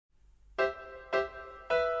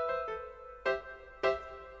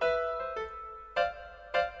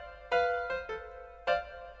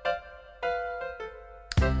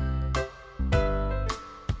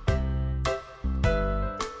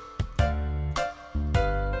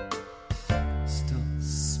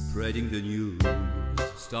Spreading the news,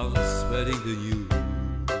 start spreading the news.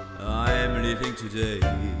 I'm living today,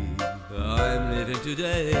 I'm living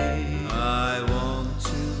today. I want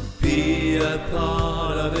to be a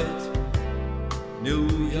part of it. New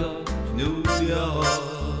York, New York.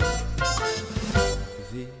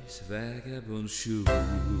 These vagabond shoes,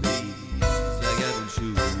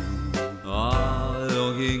 are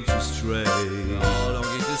longing to stray,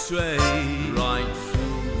 right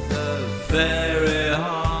through the very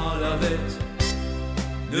heart of it.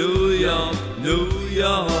 New York, New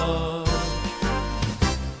York.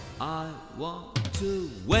 I want to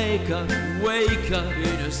wake up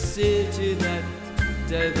in a city that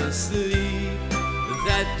never sleeps,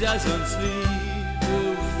 that doesn't sleep,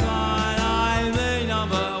 to find I'm a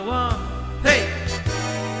number one. Hey!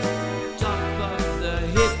 Top of the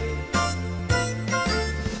hit.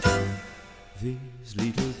 These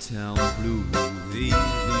little town blues,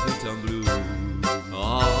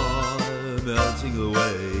 are melting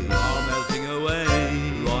away,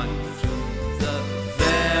 right through the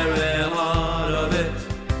very heart of it.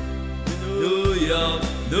 New York,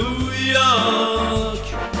 New York.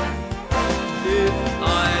 If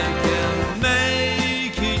I can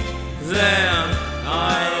make it there,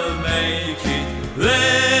 I'll make it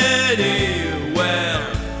anywhere.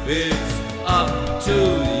 It's up to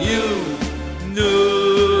you.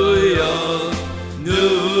 New York,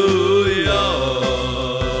 New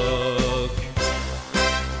York.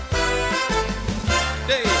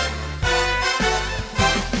 Hey.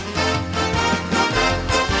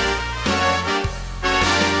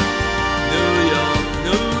 New York,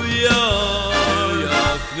 New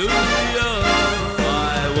York, New York. I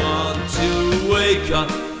want to wake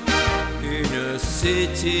up in a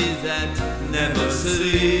city that never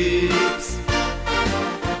sleeps,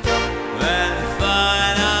 and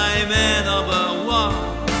find I'm a number one,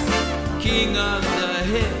 king of the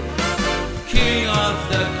hit, king of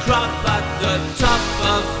the crop at the top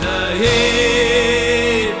of the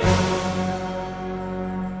heap.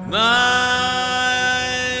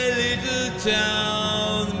 My little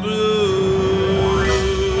town blues,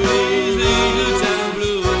 little town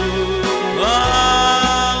blues,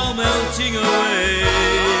 are melting away.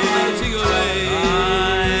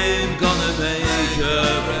 I'm gonna make a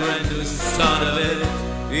brand new start of it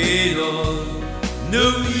in old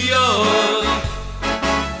New York.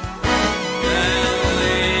 And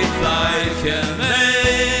if I can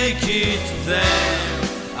make it there,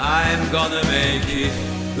 I'm gonna make it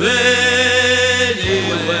anywhere.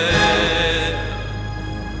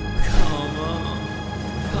 Come on,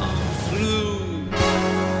 come through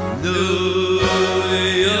New